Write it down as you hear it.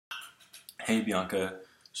Hey Bianca,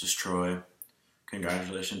 this is Troy.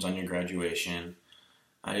 Congratulations on your graduation.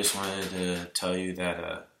 I just wanted to tell you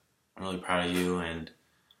that I'm really proud of you, and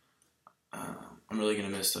uh, I'm really gonna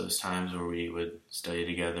miss those times where we would study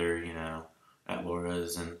together, at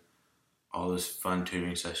Laura's and all those fun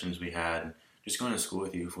tutoring sessions we had. Just going to school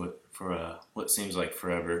with you for what seems like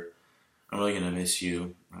forever. I'm really gonna miss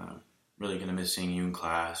you. Really gonna miss seeing you in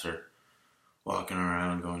class or walking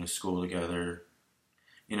around, going to school together.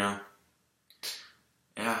 You know,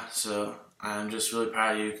 Yeah, so I'm just really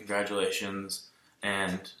proud of you. Congratulations.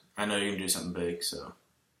 And I know you can do something big, so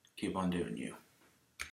keep on doing you.